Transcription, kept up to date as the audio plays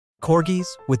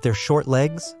Corgis, with their short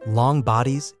legs, long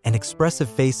bodies, and expressive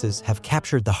faces, have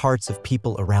captured the hearts of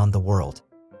people around the world.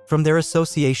 From their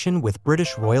association with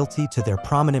British royalty to their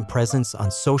prominent presence on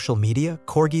social media,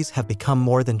 Corgis have become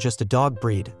more than just a dog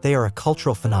breed, they are a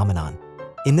cultural phenomenon.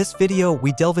 In this video,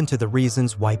 we delve into the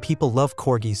reasons why people love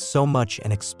Corgis so much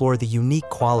and explore the unique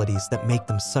qualities that make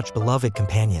them such beloved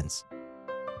companions.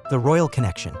 The royal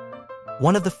connection.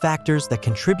 One of the factors that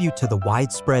contribute to the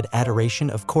widespread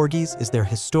adoration of Corgis is their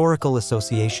historical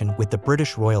association with the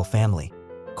British royal family.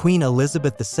 Queen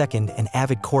Elizabeth II, an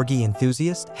avid Corgi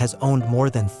enthusiast, has owned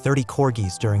more than 30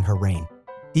 Corgis during her reign.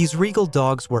 These regal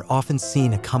dogs were often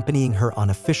seen accompanying her on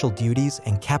official duties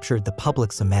and captured the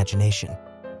public's imagination.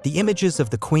 The images of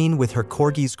the Queen with her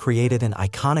Corgis created an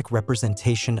iconic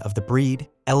representation of the breed,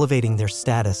 elevating their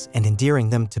status and endearing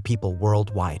them to people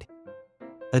worldwide.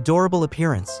 Adorable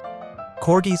appearance.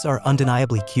 Corgis are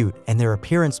undeniably cute, and their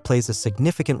appearance plays a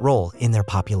significant role in their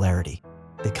popularity.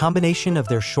 The combination of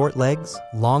their short legs,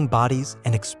 long bodies,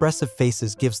 and expressive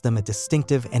faces gives them a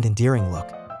distinctive and endearing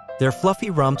look. Their fluffy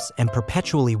rumps and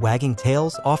perpetually wagging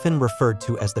tails, often referred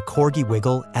to as the Corgi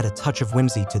wiggle, add a touch of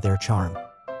whimsy to their charm.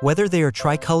 Whether they are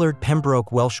tricolored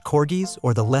Pembroke Welsh Corgis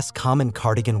or the less common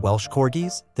Cardigan Welsh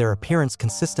Corgis, their appearance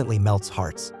consistently melts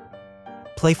hearts.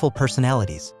 Playful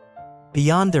personalities.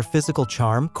 Beyond their physical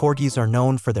charm, Corgis are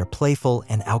known for their playful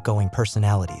and outgoing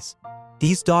personalities.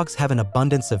 These dogs have an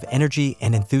abundance of energy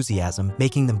and enthusiasm,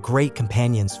 making them great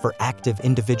companions for active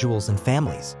individuals and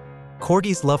families.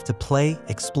 Corgis love to play,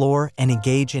 explore, and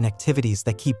engage in activities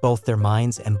that keep both their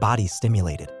minds and bodies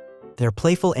stimulated. Their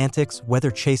playful antics,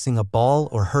 whether chasing a ball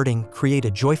or herding, create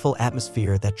a joyful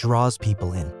atmosphere that draws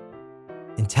people in.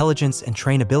 Intelligence and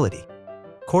trainability.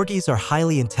 Corgis are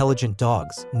highly intelligent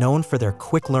dogs, known for their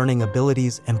quick learning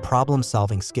abilities and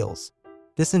problem-solving skills.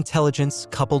 This intelligence,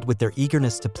 coupled with their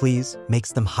eagerness to please,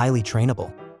 makes them highly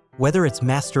trainable. Whether it's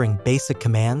mastering basic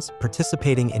commands,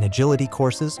 participating in agility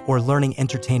courses, or learning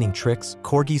entertaining tricks,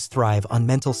 Corgis thrive on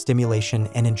mental stimulation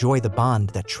and enjoy the bond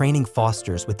that training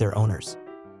fosters with their owners.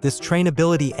 This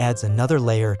trainability adds another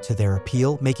layer to their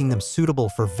appeal, making them suitable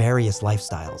for various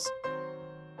lifestyles.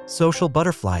 Social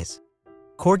butterflies.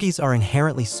 Corgis are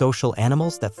inherently social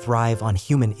animals that thrive on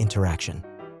human interaction.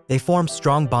 They form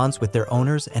strong bonds with their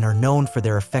owners and are known for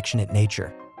their affectionate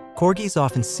nature. Corgis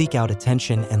often seek out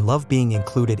attention and love being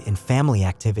included in family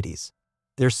activities.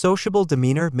 Their sociable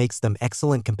demeanor makes them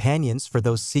excellent companions for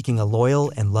those seeking a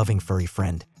loyal and loving furry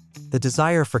friend. The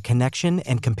desire for connection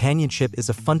and companionship is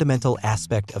a fundamental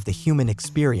aspect of the human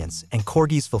experience, and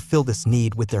Corgis fulfill this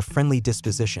need with their friendly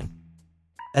disposition.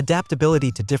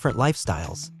 Adaptability to different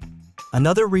lifestyles.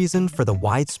 Another reason for the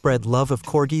widespread love of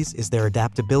Corgis is their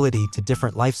adaptability to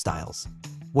different lifestyles.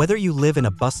 Whether you live in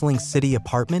a bustling city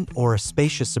apartment or a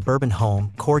spacious suburban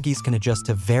home, Corgis can adjust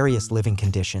to various living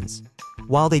conditions.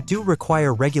 While they do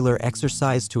require regular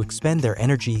exercise to expend their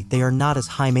energy, they are not as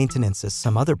high maintenance as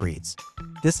some other breeds.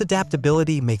 This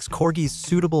adaptability makes Corgis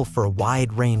suitable for a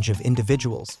wide range of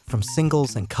individuals, from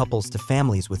singles and couples to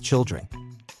families with children.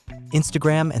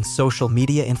 Instagram and social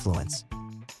media influence.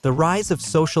 The rise of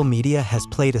social media has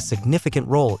played a significant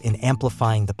role in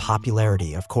amplifying the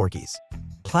popularity of Corgis.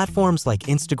 Platforms like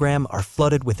Instagram are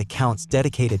flooded with accounts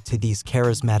dedicated to these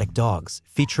charismatic dogs,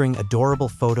 featuring adorable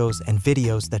photos and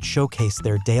videos that showcase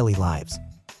their daily lives.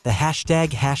 The hashtag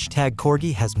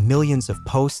Corgi has millions of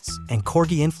posts, and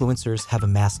Corgi influencers have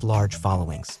amassed large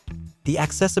followings. The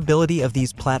accessibility of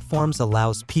these platforms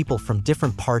allows people from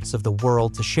different parts of the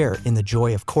world to share in the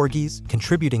joy of Corgis,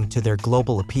 contributing to their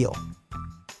global appeal.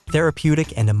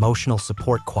 Therapeutic and emotional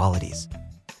support qualities.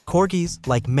 Corgis,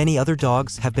 like many other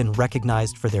dogs, have been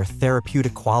recognized for their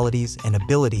therapeutic qualities and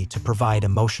ability to provide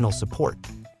emotional support.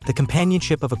 The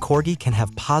companionship of a Corgi can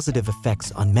have positive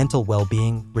effects on mental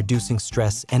well-being, reducing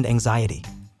stress and anxiety.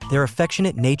 Their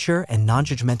affectionate nature and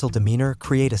non-judgmental demeanor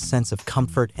create a sense of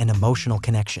comfort and emotional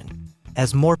connection.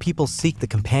 As more people seek the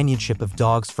companionship of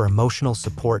dogs for emotional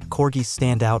support, Corgis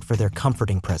stand out for their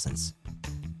comforting presence.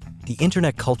 The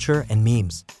internet culture and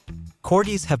memes.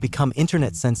 Corgis have become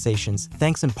internet sensations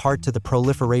thanks in part to the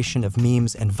proliferation of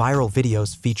memes and viral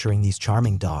videos featuring these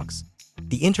charming dogs.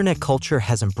 The internet culture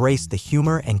has embraced the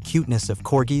humor and cuteness of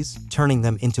Corgis, turning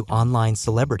them into online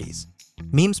celebrities.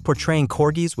 Memes portraying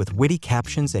Corgis with witty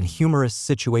captions and humorous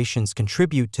situations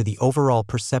contribute to the overall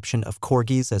perception of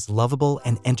Corgis as lovable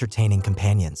and entertaining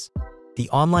companions. The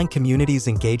online community's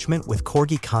engagement with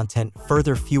Corgi content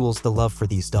further fuels the love for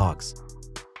these dogs.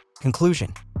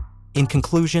 Conclusion. In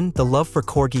conclusion, the love for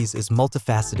Corgis is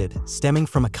multifaceted, stemming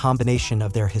from a combination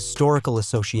of their historical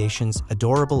associations,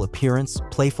 adorable appearance,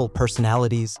 playful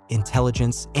personalities,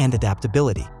 intelligence, and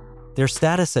adaptability. Their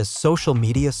status as social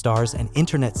media stars and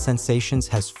internet sensations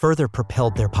has further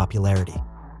propelled their popularity.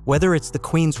 Whether it's the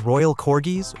Queen's Royal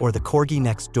Corgis or the Corgi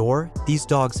next door, these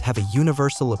dogs have a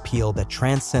universal appeal that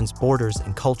transcends borders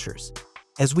and cultures.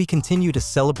 As we continue to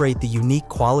celebrate the unique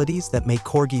qualities that make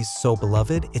Corgis so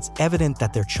beloved, it's evident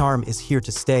that their charm is here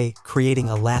to stay, creating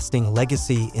a lasting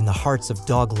legacy in the hearts of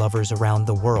dog lovers around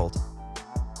the world.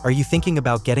 Are you thinking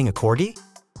about getting a Corgi?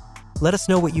 Let us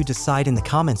know what you decide in the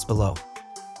comments below.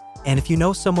 And if you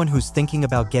know someone who's thinking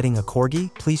about getting a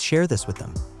Corgi, please share this with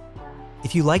them.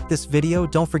 If you liked this video,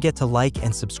 don't forget to like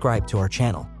and subscribe to our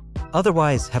channel.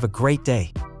 Otherwise, have a great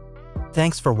day.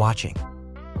 Thanks for watching.